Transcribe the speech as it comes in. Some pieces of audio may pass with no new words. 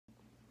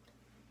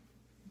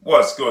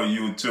What's good,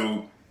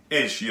 YouTube?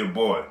 It's your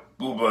boy,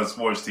 Blue Blood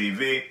Sports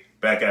TV,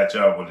 back at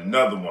y'all with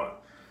another one.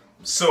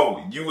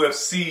 So,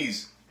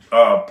 UFC's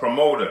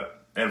promoter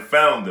and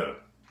founder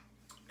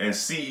and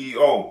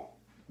CEO,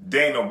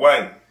 Dana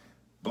White,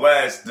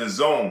 blasts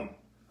Dazn,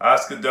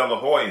 Oscar De La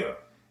Hoya,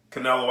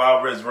 Canelo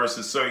Alvarez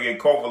versus Sergey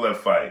Kovalev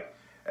fight,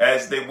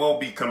 as they will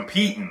be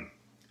competing.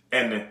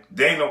 And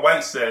Dana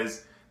White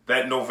says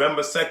that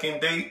November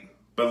 2nd date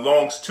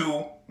belongs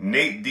to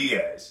Nate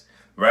Diaz,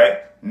 right?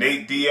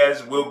 Nate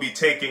Diaz will be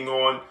taking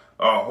on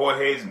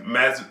Jorge's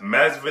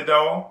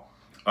MASVIDAL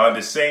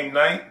the same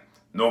night,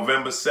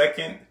 November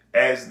 2nd,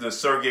 as the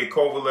Sergey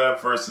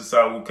Kovalev versus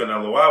SAUL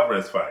Canelo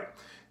Alvarez fight.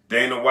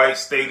 Dana White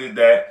stated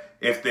that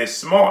if they're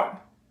smart,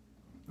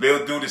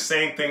 they'll do the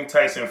same thing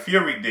Tyson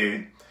Fury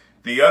did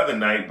the other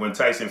night when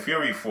Tyson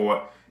Fury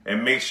fought,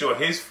 and make sure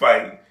his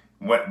fight,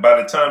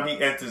 by the time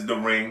he enters the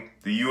ring,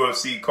 the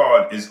UFC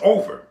card is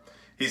over.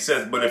 He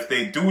says, but if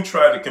they do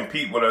try to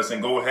compete with us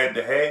and go head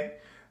to head,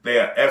 they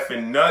are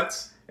effing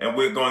nuts, and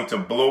we're going to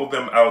blow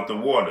them out the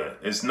water.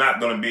 It's not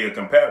going to be a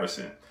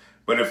comparison.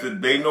 But if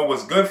they know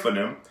what's good for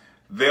them,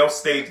 they'll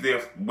stage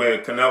there where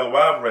Canelo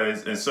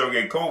Alvarez and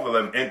Sergey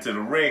Kovalev enter the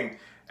ring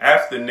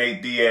after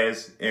Nate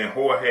Diaz and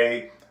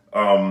Jorge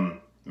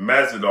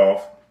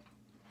Masvidal.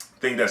 I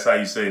think that's how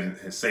you say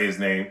his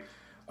name.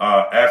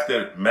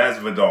 After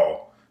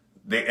Masvidal,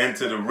 they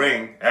enter the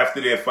ring. After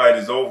their fight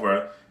is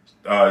over,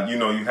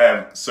 you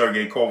have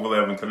Sergey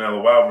Kovalev and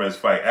Canelo Alvarez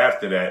fight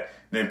after that.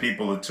 Then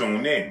people will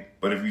tune in.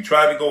 But if you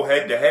try to go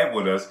head to head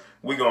with us,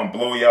 we're going to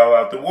blow y'all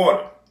out the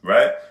water,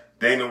 right?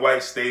 Dana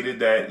White stated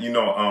that,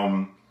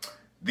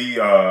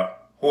 the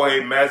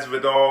Jorge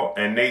Masvidal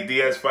and Nate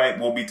Diaz fight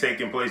will be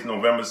taking place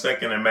November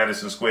 2nd at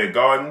Madison Square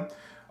Garden.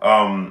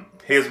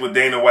 Here's what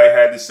Dana White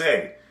had to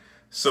say.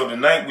 So the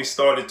night we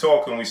started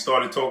talking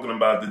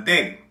about the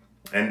date,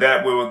 and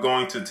that we were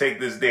going to take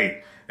this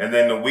date. And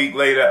then a week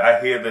later, I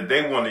hear that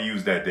they want to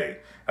use that date.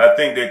 I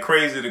think they're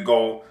crazy to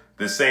go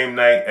the same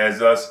night as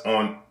us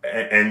on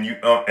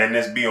and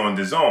this be on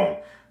Dazn.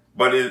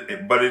 But it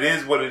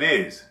is what it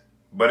is.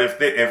 But if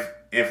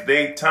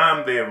they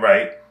time it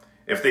right,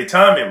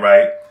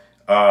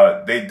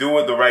 they do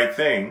it the right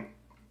thing,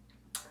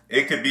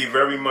 it could be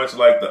very much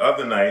like the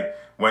other night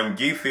when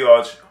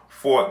Geithioch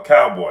fought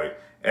Cowboy,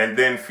 and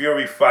then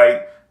Fury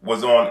fight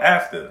was on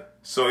after.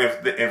 So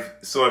if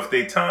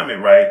they time it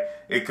right,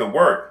 it could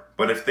work.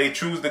 But if they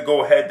choose to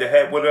go head to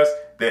head with us,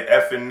 they're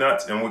effing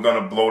nuts, and we're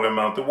gonna blow them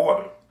out the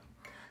water.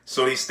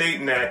 So he's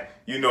stating that,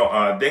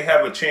 they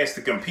have a chance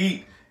to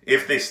compete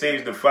if they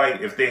stage the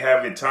fight, if they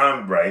have it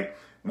timed right,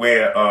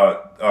 where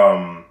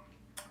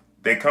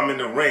they come in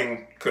the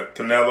ring,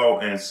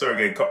 Canelo and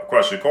Sergey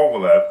 "KRUSHER"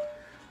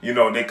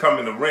 Kovalev, they come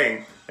in the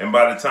ring, and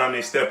by the time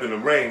they step in the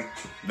ring,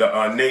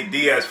 the Nate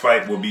Diaz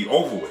fight will be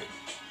over with.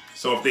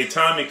 So if they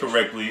time it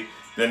correctly,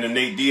 then the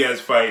Nate Diaz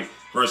fight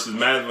versus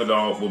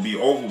Masvidal will be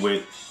over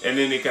with, and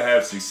then they can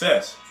have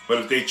success. But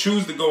if they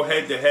choose to go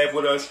head to head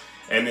with us,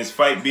 and this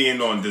fight being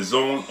on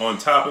Dazn on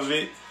top of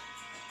it,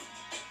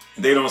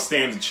 they don't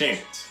stand a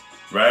chance,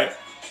 right?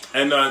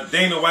 And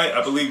Dana White,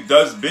 I believe,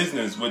 does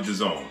business with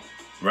Dazn,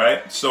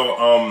 right?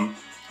 So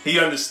he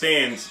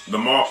understands the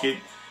market.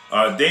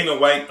 Dana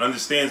White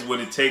understands what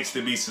it takes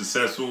to be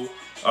successful.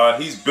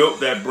 He's built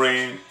that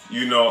brand,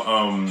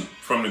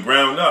 from the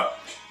ground up,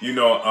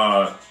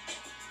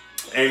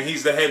 and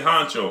he's the head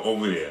honcho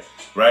over there,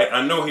 right?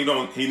 I know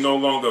he no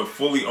longer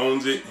fully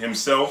owns it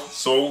himself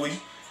solely,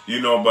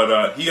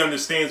 but he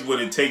understands what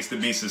it takes to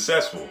be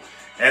successful.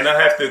 And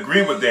I have to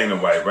agree with Dana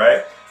White,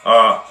 right?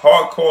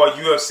 Hardcore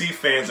UFC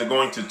fans are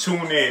going to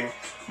tune in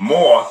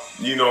more,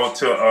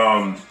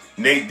 to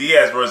Nate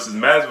Diaz versus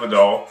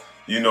Masvidal,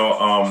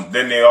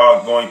 than they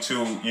are going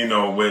to,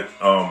 with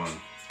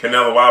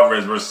Canelo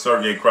Alvarez versus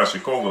Sergey "KRUSHER"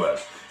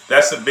 Kovalev.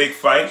 That's a big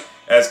fight,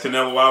 as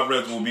Canelo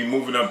Alvarez will be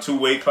moving up 2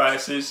 weight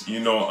classes,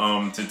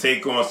 to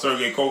take on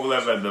Sergey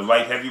Kovalev at the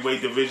light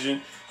heavyweight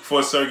division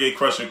for Sergey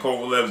 "KRUSHER"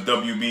 Kovalev's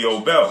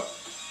WBO belt.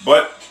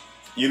 But,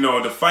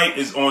 the fight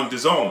is on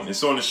Dazn.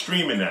 It's on the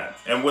streaming app.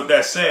 And with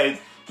that said,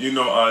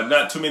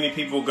 not too many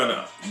people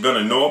gonna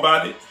know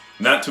about it.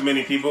 Not too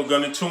many people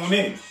gonna tune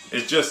in.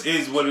 It just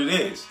is what it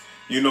is.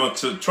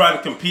 To try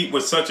to compete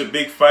with such a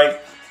big fight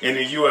in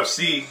the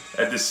UFC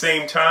at the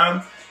same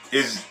time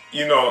is,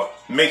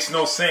 makes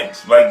no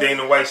sense. Like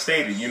Dana White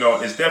stated,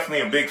 it's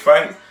definitely a big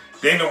fight.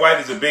 Dana White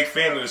is a big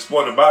fan of the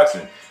sport of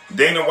boxing.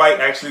 Dana White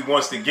actually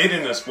wants to get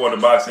in the sport of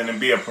boxing and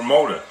be a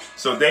promoter.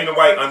 So Dana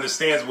White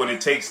understands what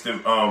it takes to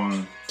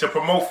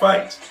promote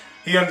fights.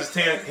 He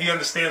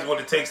understands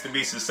what it takes to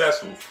be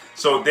successful.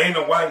 So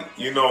Dana White,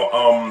 is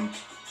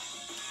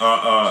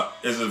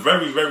a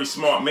very, very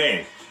smart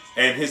man.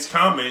 And his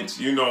comments,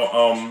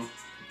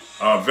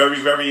 are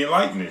very, very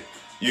enlightening.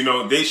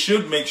 They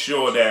should make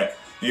sure that,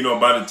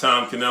 by the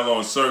time Canelo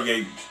and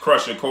Sergey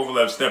 "KRUSHER"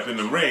 Kovalev step in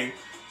the ring,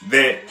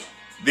 that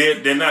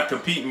they're not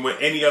competing with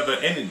any other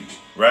entity,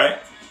 right?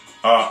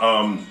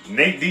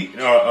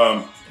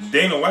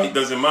 Dana White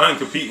doesn't mind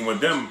competing with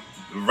them,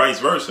 vice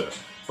versa.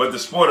 But the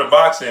sport of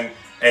boxing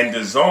And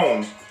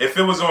Dazn, if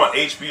it was on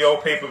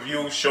HBO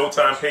pay-per-view,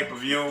 Showtime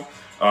pay-per-view,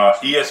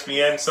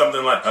 ESPN,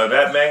 something like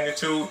that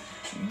magnitude,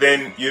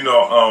 then, you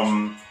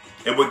know,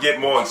 it would get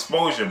more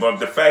exposure. But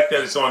the fact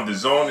that it's on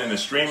Dazn in the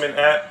streaming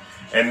app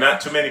and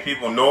not too many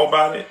people know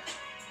about it,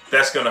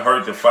 that's going to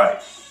hurt the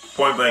fight.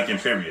 Point blank and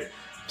period.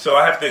 So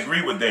I have to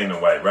agree with Dana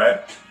White,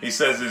 right? He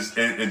says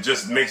it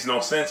just makes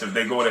no sense. If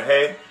they go to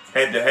head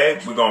to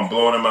head, we're going to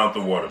blow them out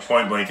the water.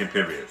 Point blank and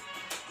period.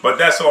 But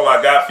that's all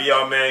I got for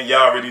y'all, man.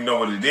 Y'all already know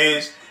what it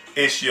is.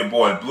 It's your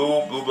boy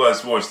Blue Blood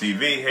Sports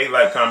TV. Hey,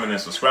 like, comment,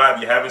 and subscribe.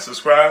 If you haven't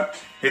subscribed,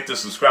 hit the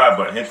subscribe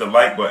button, hit the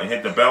like button,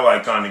 hit the bell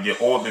icon to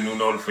get all the new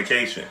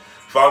notifications.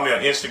 Follow me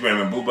on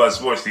Instagram at Blue Blood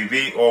Sports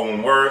TV, all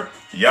one word.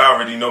 Y'all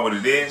already know what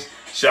it is.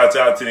 Shouts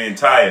out to the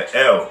entire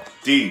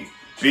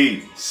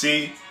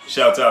LDBC.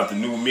 Shouts out to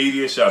New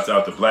Media. Shouts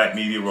out to Black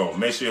Media Roll.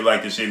 Make sure you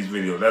like and share this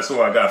video. That's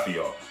all I got for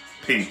y'all.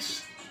 Peace.